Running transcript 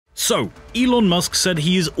So, Elon Musk said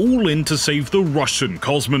he is all in to save the Russian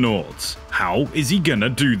cosmonauts. How is he gonna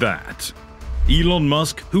do that? Elon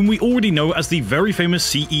Musk, whom we already know as the very famous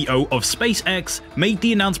CEO of SpaceX, made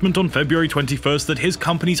the announcement on February 21st that his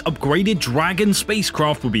company's upgraded Dragon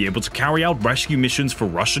spacecraft will be able to carry out rescue missions for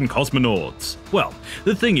Russian cosmonauts. Well,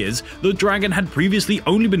 the thing is, the Dragon had previously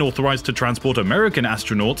only been authorized to transport American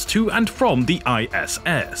astronauts to and from the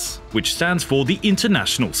ISS, which stands for the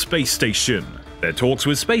International Space Station. Their talks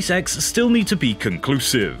with SpaceX still need to be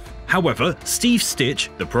conclusive. However, Steve Stitch,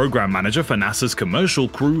 the program manager for NASA's commercial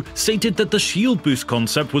crew, stated that the shield boost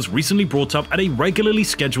concept was recently brought up at a regularly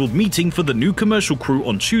scheduled meeting for the new commercial crew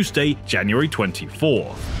on Tuesday, January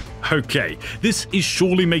 24th. Okay, this is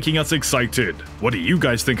surely making us excited. What do you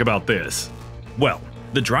guys think about this? Well,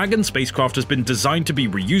 the Dragon spacecraft has been designed to be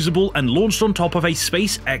reusable and launched on top of a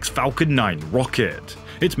SpaceX Falcon 9 rocket.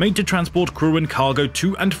 It's made to transport crew and cargo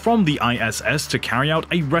to and from the ISS to carry out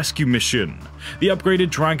a rescue mission. The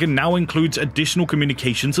upgraded Dragon now includes additional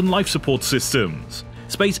communications and life support systems.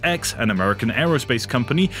 SpaceX, an American aerospace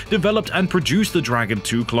company, developed and produced the Dragon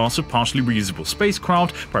 2 class of partially reusable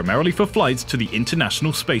spacecraft, primarily for flights to the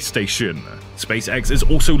International Space Station. SpaceX is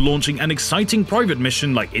also launching an exciting private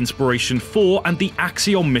mission like Inspiration 4 and the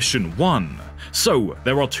Axiom Mission 1. So,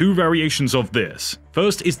 there are two variations of this.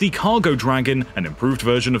 First is the Cargo Dragon, an improved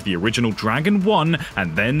version of the original Dragon 1,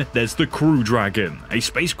 and then there's the Crew Dragon, a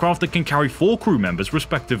spacecraft that can carry 4 crew members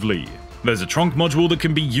respectively. There's a trunk module that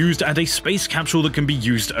can be used and a space capsule that can be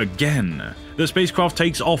used again. The spacecraft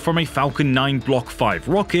takes off from a Falcon 9 Block 5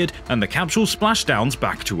 rocket, and the capsule splashdowns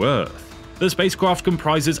back to Earth. The spacecraft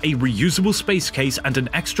comprises a reusable space case and an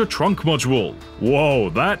extra trunk module. Whoa,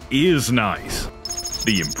 that is nice.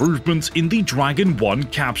 The improvements in the Dragon 1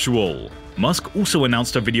 capsule. Musk also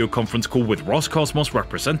announced a video conference call with Roscosmos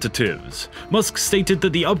representatives. Musk stated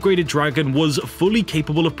that the upgraded Dragon was fully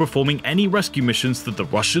capable of performing any rescue missions that the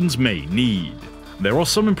Russians may need. There are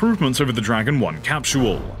some improvements over the Dragon 1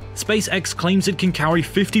 capsule. SpaceX claims it can carry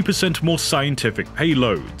 50% more scientific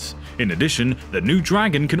payloads. In addition, the new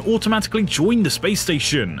Dragon can automatically join the space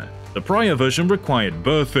station. The prior version required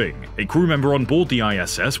berthing. A crew member on board the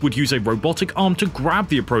ISS would use a robotic arm to grab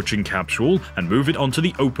the approaching capsule and move it onto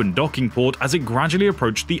the open docking port as it gradually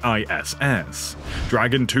approached the ISS.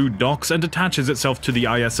 Dragon 2 docks and attaches itself to the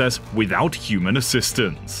ISS without human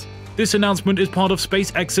assistance. This announcement is part of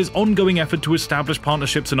SpaceX's ongoing effort to establish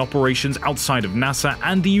partnerships and operations outside of NASA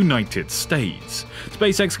and the United States.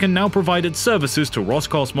 SpaceX can now provide its services to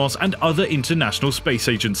Roscosmos and other international space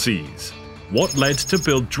agencies. What led to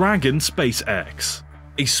build Dragon SpaceX?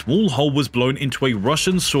 A small hole was blown into a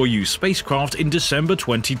Russian Soyuz spacecraft in December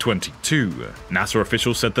 2022. NASA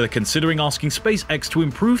officials said they're considering asking SpaceX to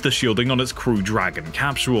improve the shielding on its Crew Dragon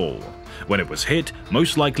capsule. When it was hit,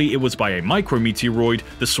 most likely it was by a micrometeoroid,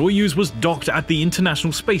 the Soyuz was docked at the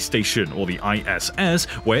International Space Station, or the ISS,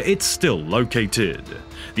 where it's still located.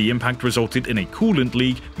 The impact resulted in a coolant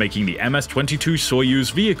leak, making the MS-22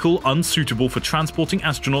 Soyuz vehicle unsuitable for transporting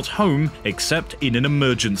astronauts home except in an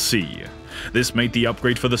emergency. This made the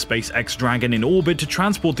upgrade for the SpaceX Dragon in orbit to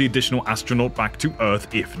transport the additional astronaut back to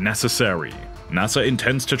Earth if necessary. NASA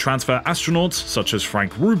intends to transfer astronauts, such as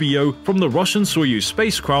Frank Rubio, from the Russian Soyuz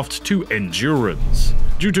spacecraft to Endurance.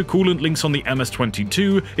 Due to coolant leaks on the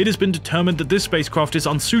MS-22, it has been determined that this spacecraft is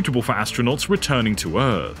unsuitable for astronauts returning to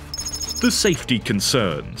Earth. The safety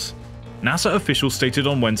concerns. NASA officials stated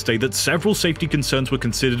on Wednesday that several safety concerns were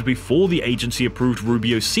considered before the agency approved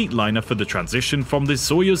Rubio's seat liner for the transition from the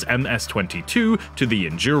Soyuz MS-22 to the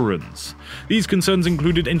Endurance. These concerns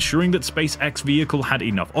included ensuring that SpaceX vehicle had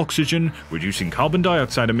enough oxygen, reducing carbon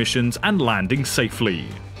dioxide emissions, and landing safely.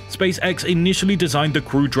 SpaceX initially designed the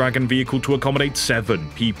Crew Dragon vehicle to accommodate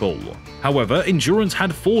 7 people. However, Endurance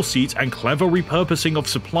had 4 seats, and clever repurposing of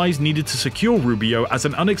supplies needed to secure Rubio as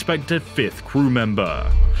an unexpected 5th crew member.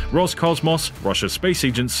 Roscosmos, Russia's space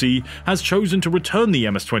agency, has chosen to return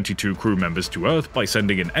the MS-22 crew members to Earth by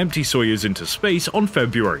sending an empty Soyuz into space on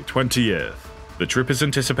February 20th. The trip is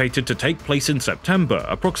anticipated to take place in September,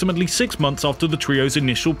 approximately 6 months after the trio's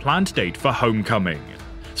initial planned date for homecoming.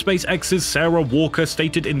 SpaceX's Sarah Walker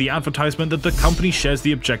stated in the advertisement that the company shares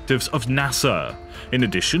the objectives of NASA. In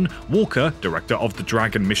addition, Walker, director of the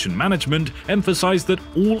Dragon Mission Management, emphasized that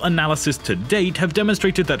all analysis to date have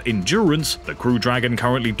demonstrated that Endurance, the Crew Dragon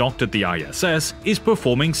currently docked at the ISS, is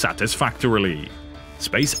performing satisfactorily.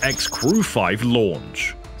 SpaceX Crew 5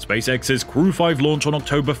 launch. SpaceX's Crew 5 launch on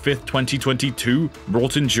October 5, 2022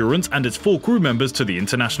 brought Endurance and its 4 crew members to the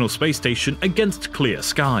International Space Station against clear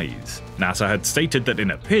skies. NASA had stated that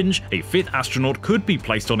in a pinch, a 5th astronaut could be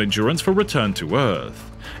placed on Endurance for return to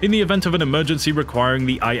Earth. In the event of an emergency requiring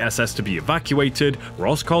the ISS to be evacuated,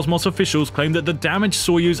 Roscosmos officials claim that the damaged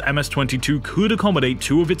Soyuz MS-22 could accommodate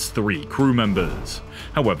 2 of its 3 crew members.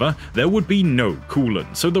 However, there would be no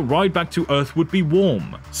coolant, so the ride back to Earth would be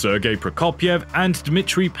warm. Sergei Prokopyev and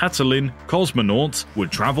Dmitry Petelin, cosmonauts,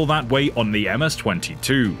 would travel that way on the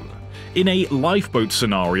MS-22. In a lifeboat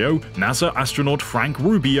scenario, NASA astronaut Frank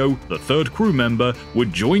Rubio, the 3rd crew member,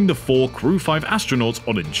 would join the 4 Crew 5 astronauts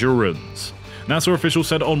on Endurance. NASA officials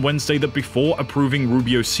said on Wednesday that before approving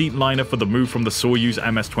Rubio's seat liner for the move from the Soyuz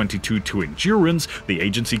MS-22 to Endurance, the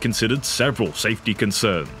agency considered several safety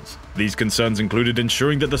concerns. These concerns included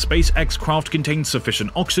ensuring that the SpaceX craft contained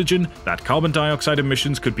sufficient oxygen, that carbon dioxide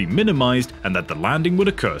emissions could be minimized, and that the landing would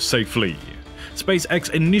occur safely.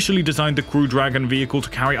 SpaceX initially designed the Crew Dragon vehicle to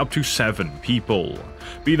carry up to 7 people.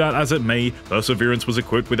 Be that as it may, Perseverance was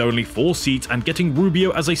equipped with only 4 seats, and getting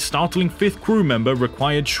Rubio as a startling 5th crew member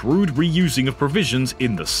required shrewd reusing of provisions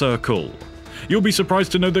in the circle. You'll be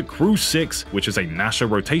surprised to know that Crew 6, which is a NASA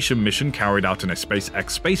rotation mission carried out in a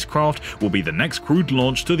SpaceX spacecraft, will be the next crewed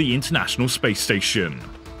launch to the International Space Station.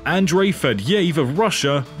 Andrei Fedyev of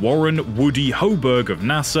Russia, Warren Woody Hoberg of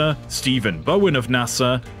NASA, Stephen Bowen of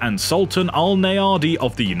NASA, and Sultan Al Nayadi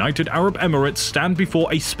of the United Arab Emirates stand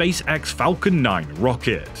before a SpaceX Falcon 9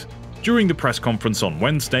 rocket. During the press conference on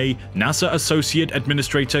Wednesday, NASA Associate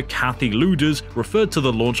Administrator Kathy Lueders referred to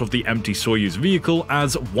the launch of the empty Soyuz vehicle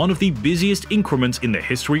as one of the busiest increments in the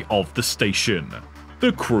history of the station.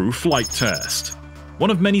 The Crew Flight Test. One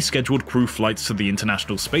of many scheduled crew flights to the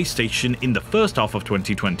International Space Station in the first half of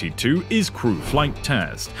 2022 is Crew Flight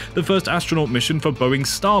Test, the first astronaut mission for Boeing's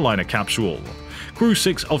Starliner capsule. Crew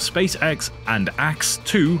 6 of SpaceX and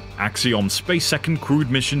AX-2, Axiom's Space Second crewed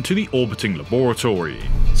mission to the orbiting laboratory.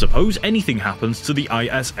 Suppose anything happens to the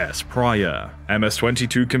ISS prior.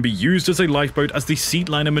 MS-22 can be used as a lifeboat, as the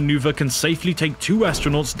seatliner maneuver can safely take 2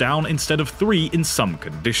 astronauts down instead of 3 in some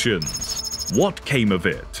conditions. What came of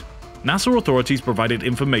it? NASA authorities provided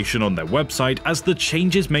information on their website, as the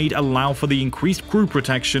changes made allow for the increased crew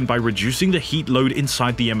protection by reducing the heat load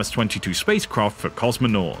inside the MS-22 spacecraft for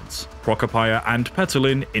cosmonauts. Prokopyev and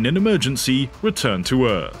Petelin, in an emergency, returned to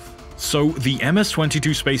Earth. So, the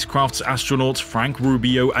MS-22 spacecraft's astronauts Frank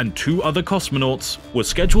Rubio and 2 other cosmonauts were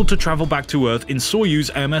scheduled to travel back to Earth in Soyuz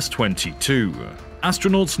MS-22.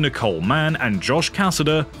 Astronauts Nicole Mann and Josh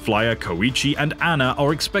Cassidy, flyer Koichi and Anna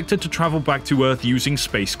are expected to travel back to Earth using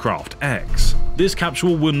Spacecraft X. This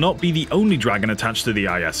capsule will not be the only Dragon attached to the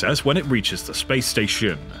ISS when it reaches the space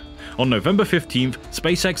station. On November 15th,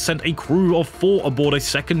 SpaceX sent a crew of 4 aboard a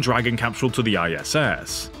second Dragon capsule to the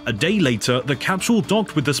ISS. A day later, the capsule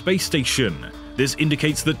docked with the space station. This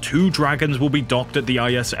indicates that 2 Dragons will be docked at the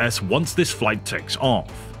ISS once this flight takes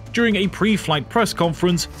off. During a pre-flight press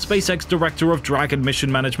conference, SpaceX Director of Dragon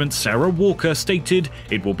Mission Management Sarah Walker stated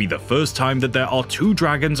it will be the first time that there are 2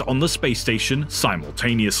 Dragons on the space station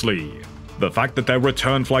simultaneously. The fact that their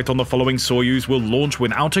return flight on the following Soyuz will launch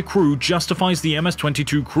without a crew justifies the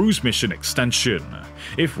MS-22 cruise mission extension.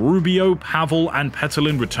 If Rubio, Pavel, and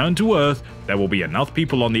Petelin return to Earth, there will be enough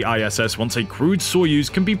people on the ISS once a crewed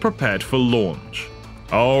Soyuz can be prepared for launch.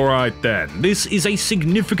 Alright then, this is a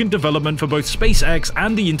significant development for both SpaceX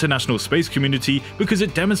and the international space community, because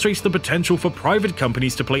it demonstrates the potential for private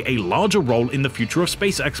companies to play a larger role in the future of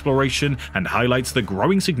space exploration, and highlights the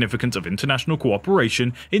growing significance of international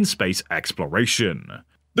cooperation in space exploration.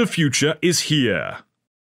 The future is here.